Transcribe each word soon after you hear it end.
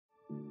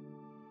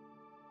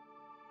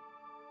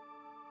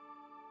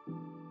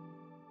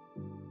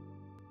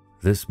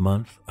This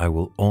month, I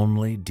will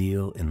only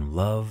deal in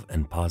love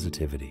and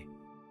positivity.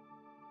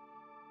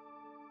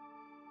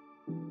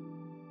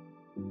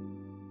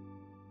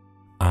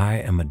 I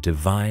am a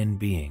divine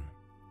being,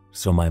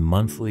 so my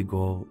monthly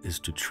goal is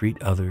to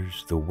treat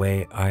others the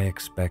way I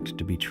expect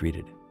to be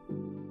treated.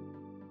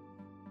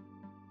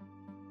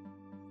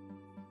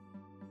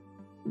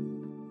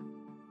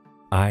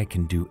 I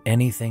can do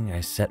anything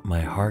I set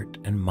my heart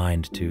and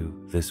mind to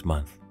this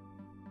month.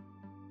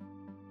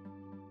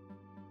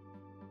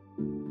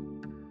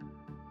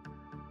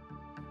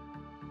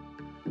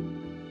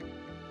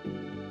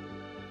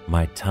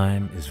 My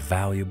time is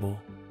valuable,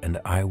 and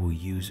I will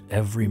use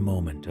every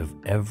moment of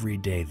every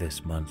day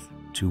this month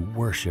to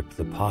worship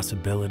the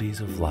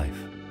possibilities of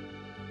life.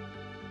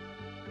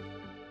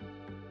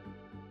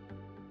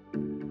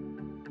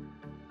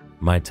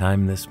 My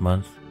time this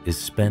month is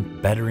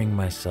spent bettering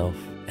myself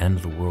and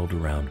the world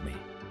around me.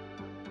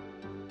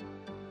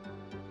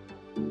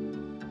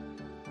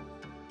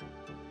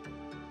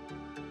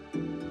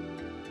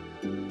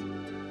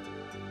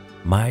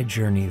 My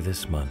journey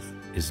this month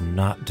is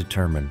not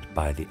determined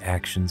by the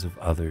actions of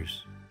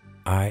others.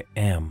 I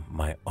am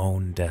my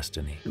own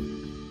destiny.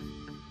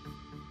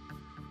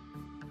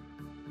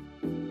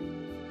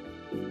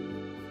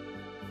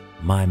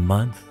 My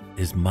month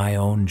is my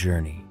own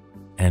journey,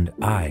 and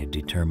I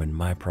determine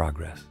my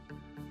progress.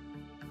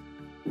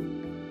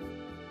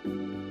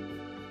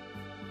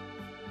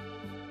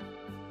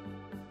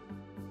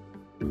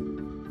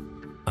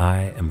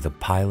 I am the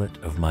pilot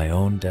of my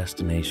own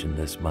destination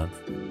this month,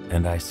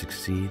 and I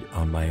succeed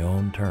on my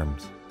own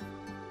terms.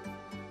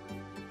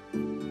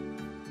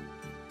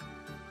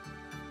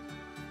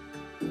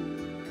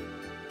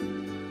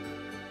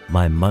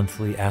 My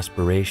monthly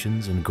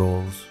aspirations and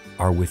goals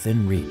are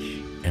within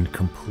reach and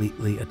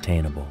completely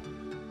attainable.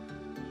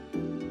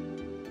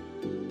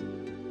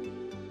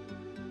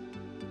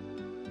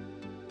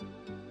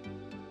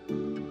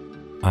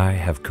 I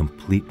have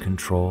complete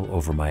control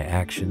over my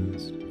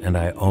actions, and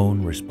I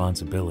own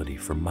responsibility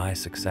for my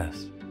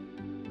success.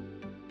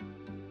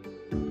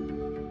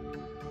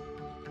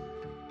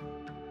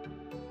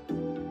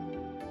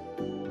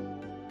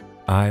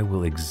 I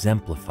will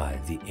exemplify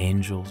the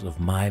angels of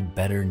my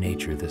better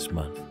nature this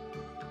month.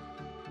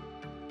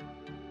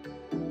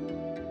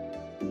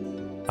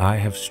 I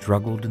have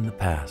struggled in the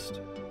past,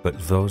 but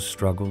those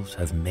struggles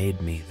have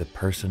made me the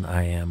person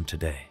I am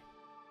today.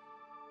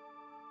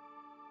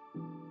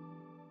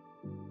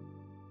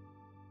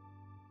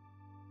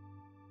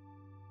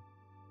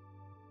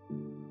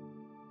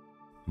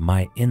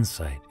 My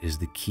insight is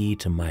the key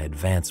to my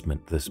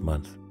advancement this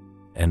month,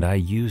 and I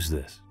use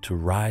this to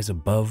rise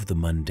above the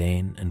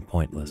mundane and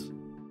pointless.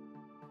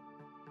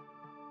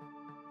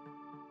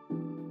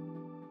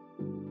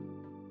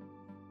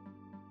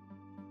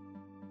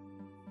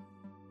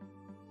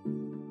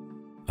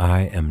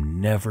 I am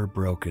never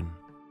broken.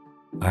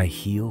 I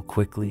heal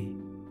quickly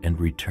and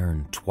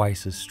return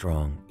twice as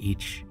strong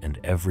each and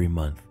every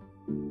month.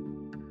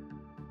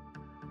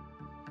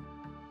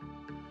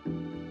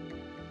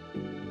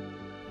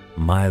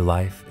 My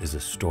life is a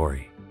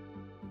story.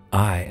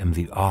 I am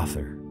the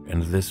author,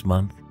 and this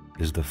month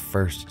is the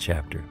first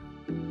chapter.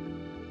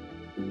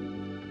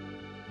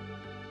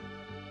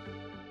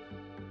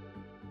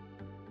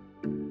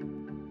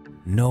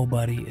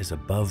 Nobody is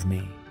above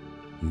me.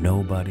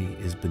 Nobody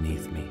is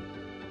beneath me.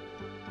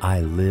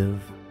 I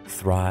live,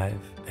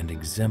 thrive, and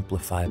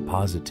exemplify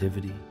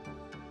positivity,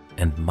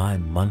 and my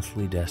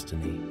monthly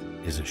destiny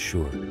is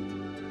assured.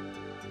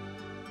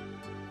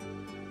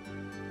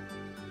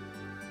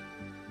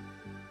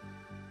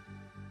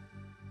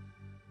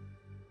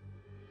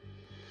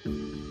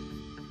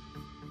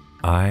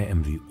 I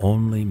am the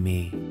only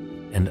me,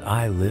 and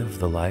I live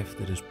the life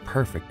that is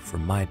perfect for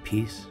my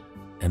peace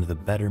and the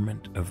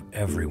betterment of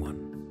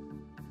everyone.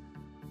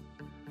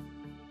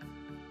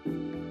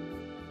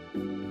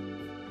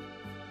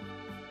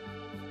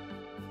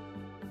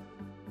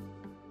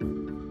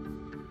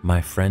 My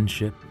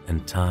friendship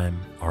and time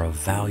are a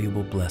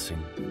valuable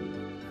blessing,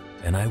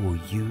 and I will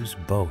use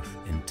both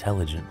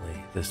intelligently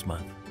this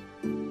month.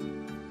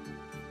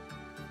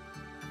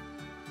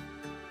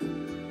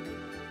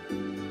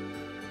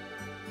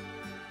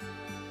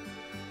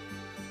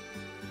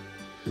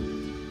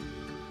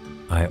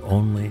 I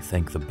only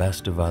think the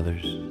best of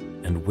others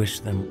and wish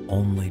them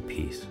only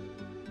peace.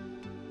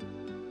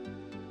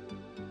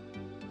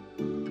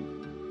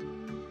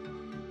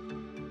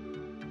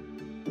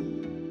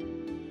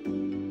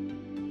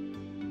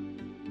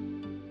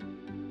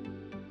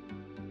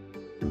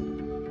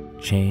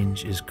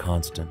 Change is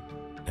constant,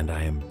 and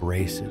I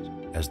embrace it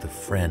as the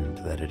friend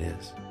that it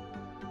is.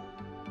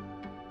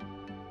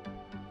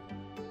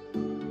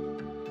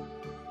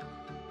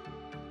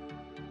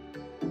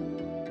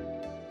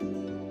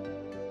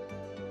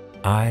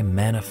 I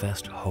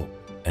manifest hope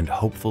and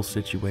hopeful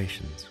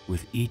situations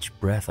with each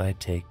breath I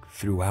take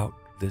throughout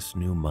this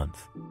new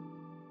month.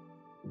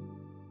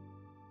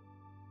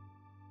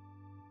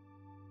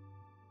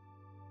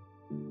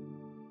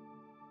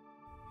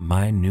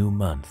 My new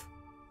month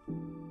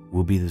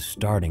will be the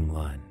starting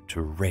line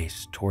to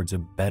race towards a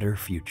better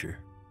future.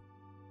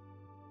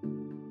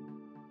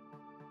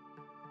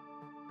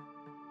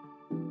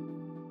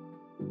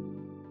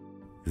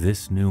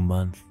 This new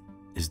month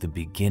is the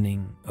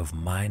beginning of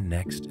my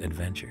next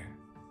adventure.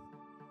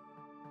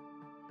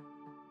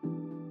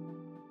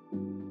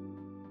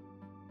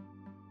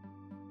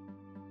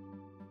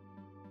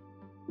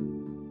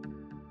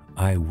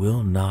 I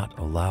will not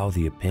allow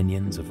the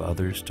opinions of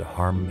others to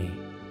harm me,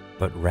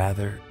 but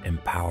rather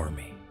empower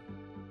me.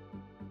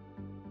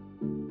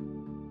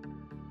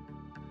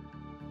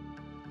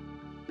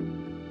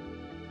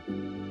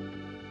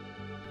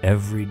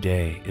 Every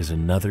day is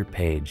another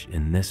page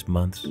in this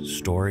month's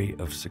story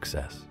of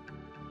success.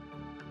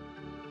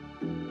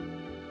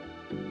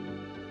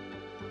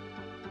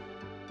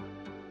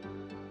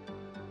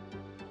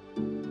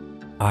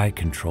 I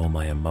control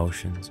my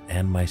emotions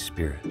and my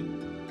spirit,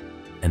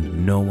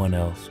 and no one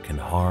else can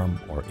harm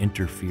or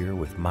interfere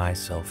with my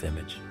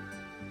self-image.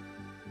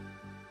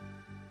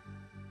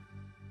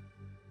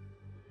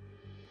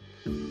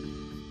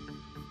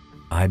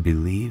 I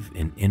believe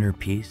in inner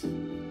peace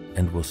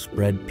and will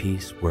spread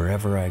peace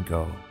wherever I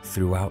go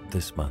throughout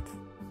this month.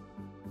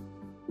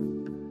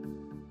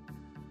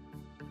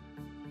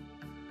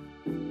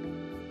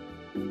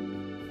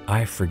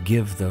 I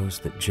forgive those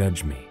that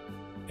judge me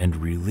and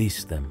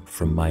release them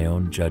from my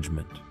own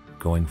judgment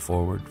going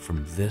forward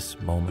from this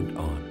moment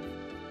on.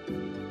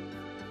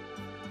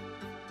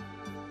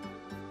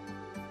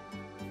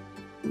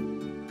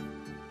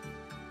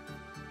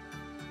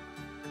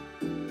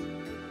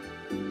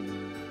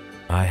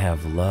 I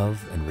have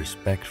love and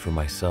respect for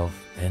myself,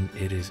 and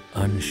it is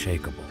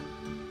unshakable,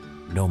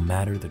 no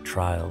matter the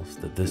trials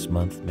that this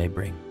month may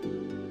bring.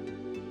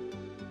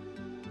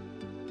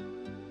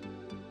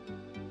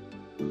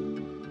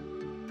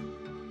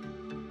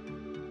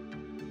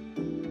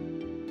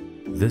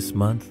 This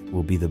month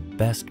will be the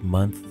best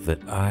month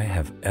that I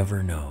have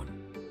ever known.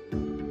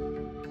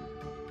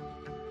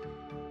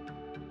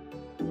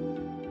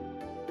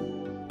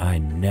 I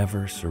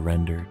never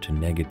surrender to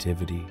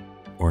negativity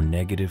or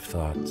negative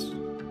thoughts,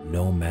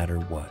 no matter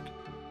what.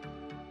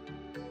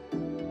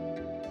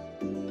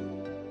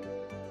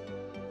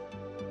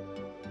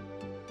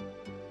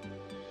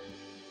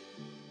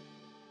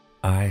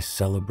 I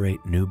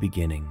celebrate new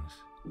beginnings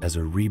as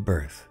a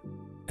rebirth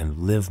and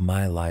live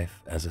my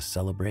life as a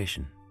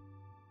celebration.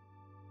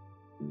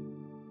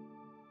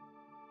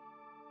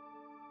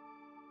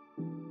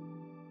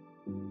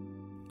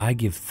 I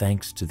give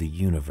thanks to the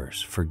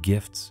universe for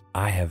gifts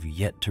I have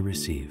yet to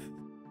receive.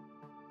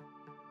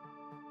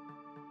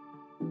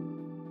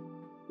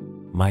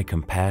 My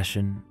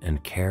compassion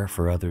and care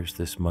for others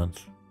this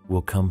month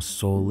will come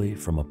solely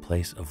from a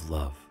place of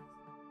love.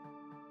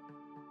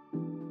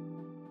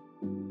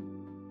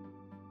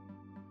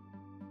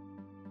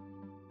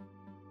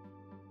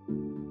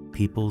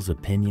 People's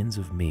opinions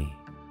of me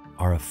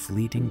are a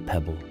fleeting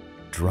pebble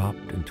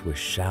dropped into a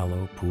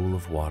shallow pool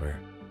of water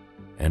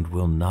and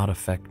will not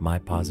affect my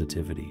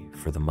positivity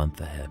for the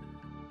month ahead.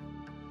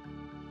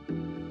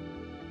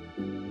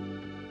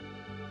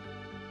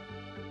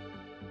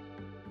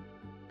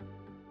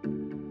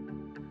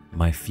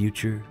 My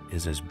future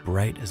is as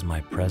bright as my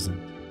present,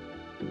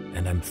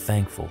 and I'm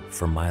thankful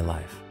for my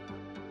life.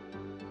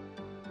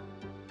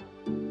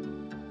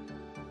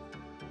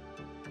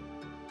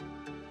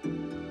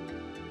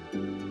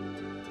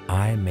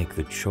 I make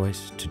the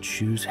choice to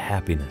choose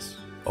happiness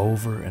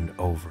over and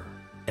over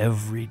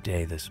every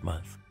day this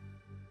month.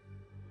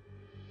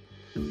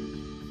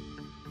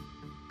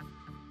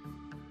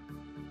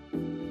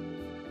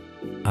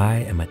 I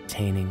am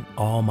attaining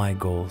all my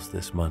goals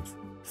this month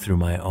through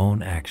my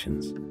own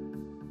actions.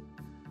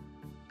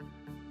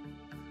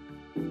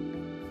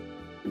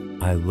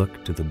 I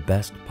look to the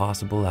best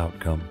possible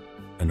outcome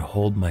and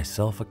hold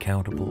myself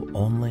accountable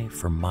only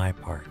for my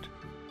part.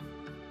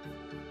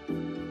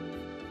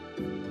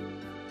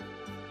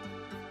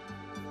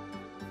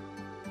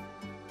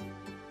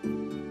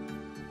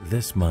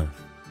 This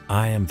month,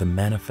 I am the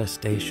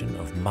manifestation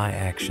of my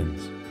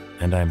actions,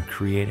 and I'm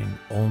creating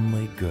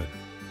only good.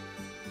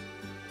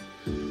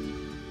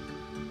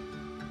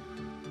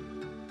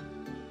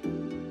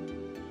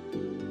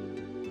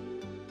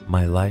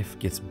 My life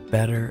gets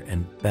better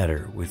and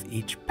better with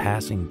each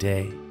passing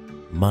day,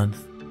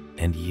 month,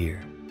 and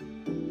year.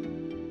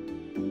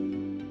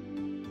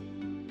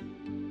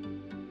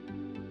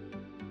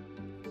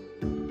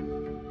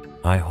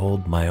 I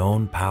hold my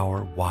own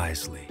power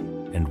wisely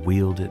and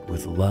wield it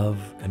with love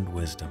and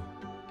wisdom.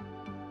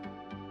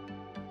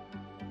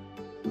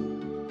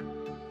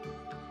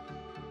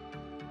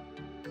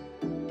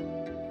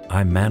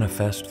 I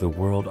manifest the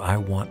world I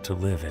want to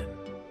live in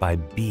by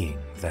being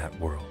that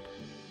world.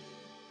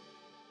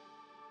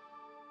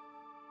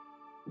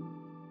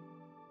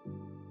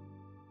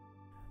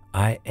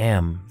 I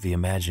am the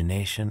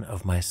imagination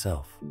of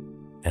myself,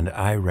 and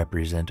I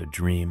represent a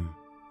dream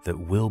that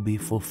will be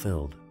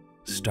fulfilled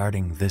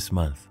starting this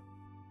month.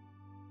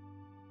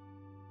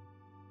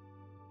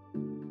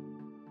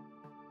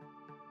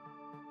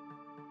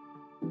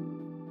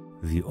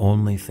 The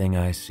only thing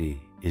I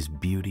see is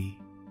beauty,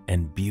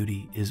 and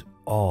beauty is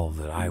all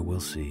that I will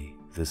see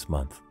this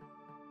month.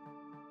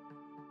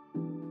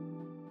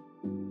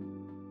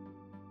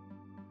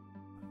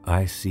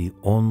 I see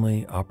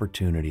only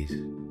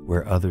opportunities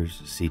where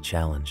others see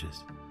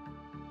challenges.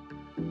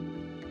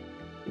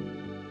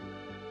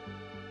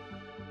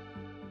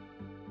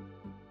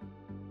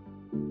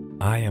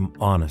 I am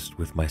honest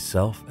with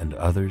myself and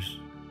others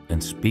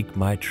and speak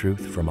my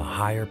truth from a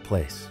higher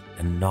place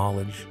and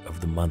knowledge of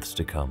the months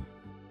to come.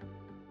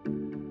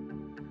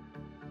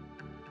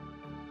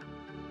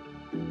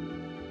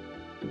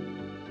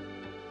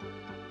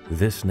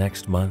 This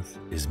next month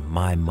is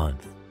my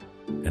month,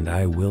 and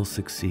I will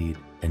succeed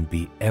and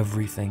be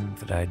everything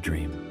that I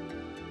dream.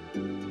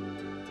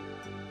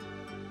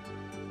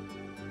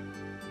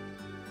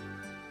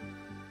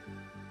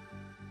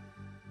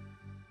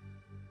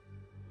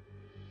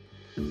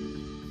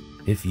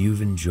 If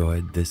you've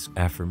enjoyed this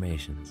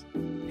Affirmations,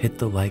 hit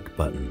the like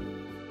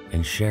button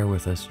and share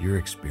with us your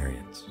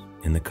experience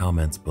in the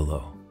comments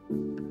below.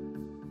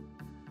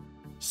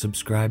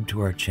 Subscribe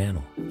to our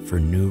channel for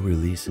new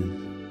releases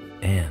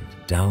and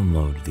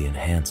download the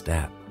enhanced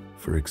app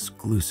for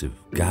exclusive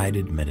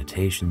guided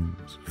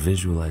meditations,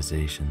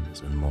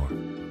 visualizations, and more.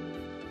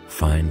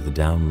 Find the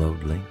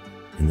download link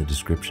in the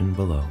description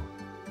below.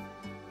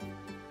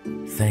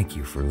 Thank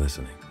you for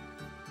listening,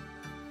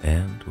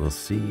 and we'll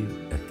see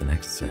you at the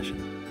next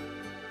session.